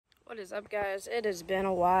What is up, guys? It has been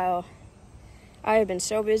a while. I have been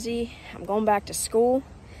so busy. I'm going back to school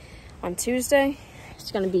on Tuesday. It's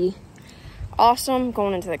going to be awesome,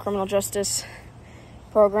 going into the criminal justice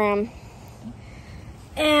program.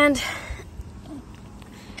 And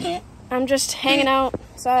I'm just hanging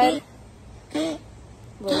outside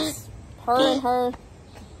with her and her.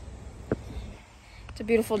 It's a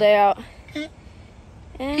beautiful day out.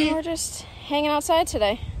 And we're just hanging outside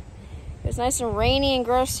today. It was nice and rainy and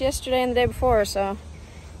gross yesterday and the day before, so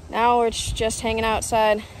now we're just hanging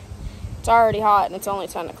outside. It's already hot and it's only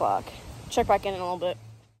 10 o'clock. Check back in a little bit.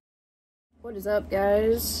 What is up,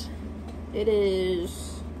 guys? It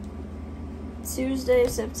is Tuesday,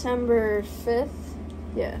 September 5th.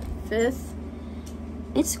 Yeah, 5th.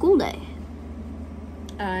 It's school day.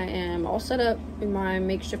 I am all set up in my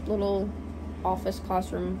makeshift little office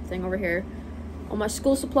classroom thing over here. All my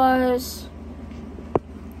school supplies.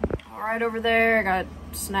 Right over there, I got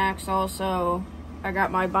snacks also. I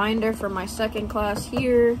got my binder for my second class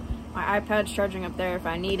here. My iPad's charging up there if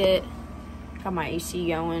I need it. Got my AC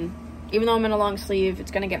going. Even though I'm in a long sleeve,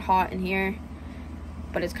 it's gonna get hot in here,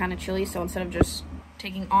 but it's kind of chilly, so instead of just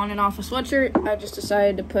taking on and off a sweatshirt, I just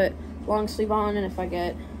decided to put long sleeve on, and if I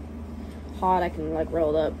get hot, I can like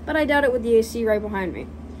roll it up. But I doubt it with the AC right behind me.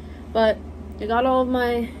 But I got all of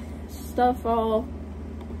my stuff all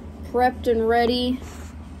prepped and ready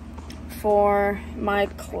for my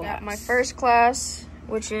class. I got my first class,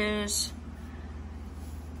 which is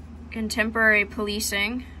contemporary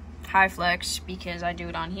policing, high flex, because I do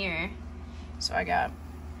it on here. So I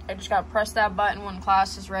just got to press that button when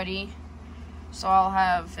class is ready. So I'll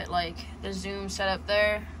have it like the Zoom set up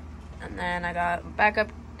there, and then I got a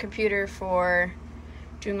backup computer for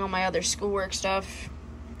doing all my other schoolwork stuff.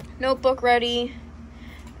 Notebook ready.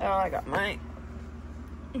 I got my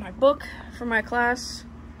book for my class.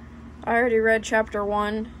 I already read chapter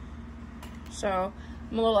 1, so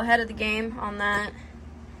I'm a little ahead of the game on that.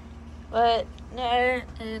 But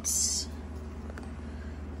it's,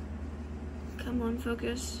 come on,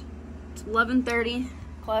 focus. It's 11:30.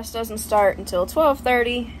 Class doesn't start until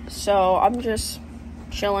 12:30, so I'm just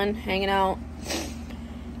chilling, hanging out,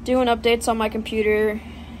 doing updates on my computer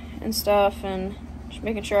and stuff, and just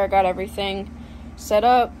making sure I got everything set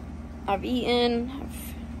up. I've eaten.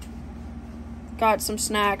 Got some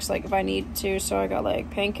snacks like if I need to, so I got like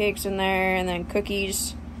pancakes in there and then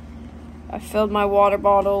cookies. I filled my water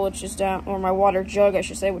bottle, which is down, or my water jug I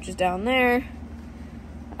should say, which is down there.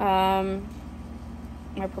 My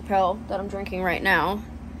Propel that I'm drinking right now.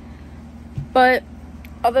 But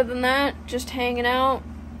other than that, just hanging out.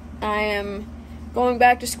 I am going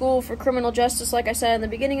back to school for criminal justice, like I said in the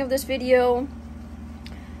beginning of this video.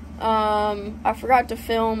 I forgot to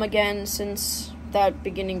film again since that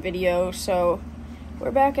beginning video, so we're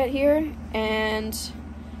back at here and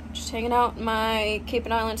just hanging out in my Cape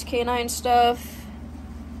and Islands K9 stuff,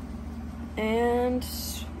 and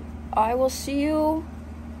I will see you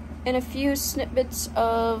in a few snippets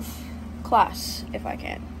of class if I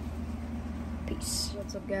can. Peace.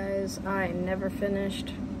 What's up, guys? I never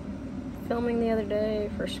finished filming the other day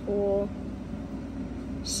for school,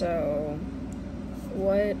 so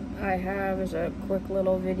what I have is a quick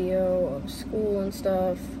little video of school and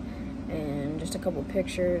stuff, and just a couple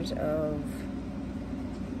pictures of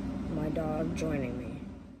my dog joining me.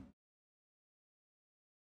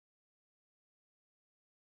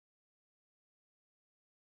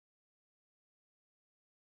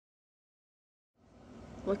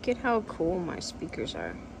 Look at how cool my speakers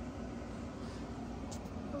are.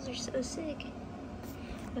 Those are so sick.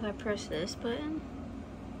 If I press this button,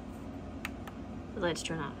 the lights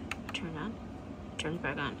turn off. Turn on. Turns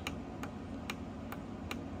back on.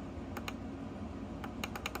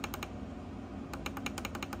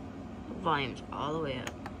 The volume's all the way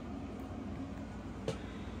up.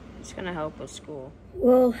 It's gonna help with school.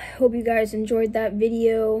 Well, hope you guys enjoyed that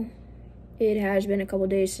video. It has been a couple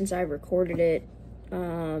days since I recorded it.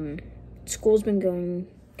 School's been going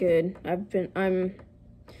good. I'm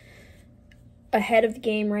ahead of the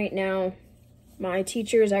game right now. My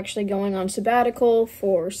teacher is actually going on sabbatical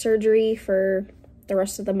for surgery for the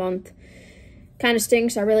rest of the month. Kind of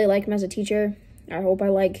stinks. I really like him as a teacher. I hope I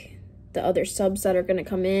like the other subs that are going to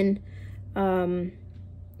come in.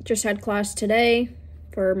 Just had class today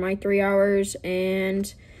for my 3 hours,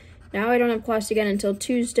 and now I don't have class again until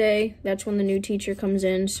Tuesday. That's when the new teacher comes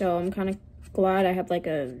in, so I'm kind of glad I have like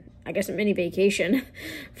a mini vacation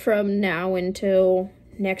from now until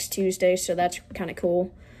next Tuesday, so that's kind of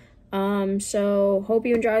cool. So hope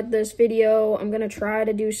you enjoyed this video. I'm gonna try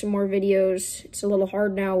to do some more videos. It's a little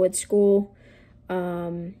hard now with school,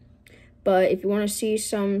 But if you want to see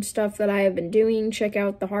some stuff that I have been doing, check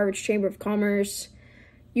out the Harwich Chamber of Commerce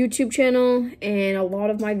YouTube channel, and a lot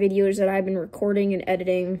of my videos that I've been recording and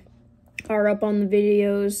editing are up on the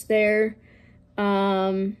videos there.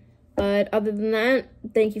 But other than that,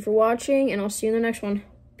 thank you for watching, and I'll see you in the next one.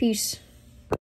 Peace.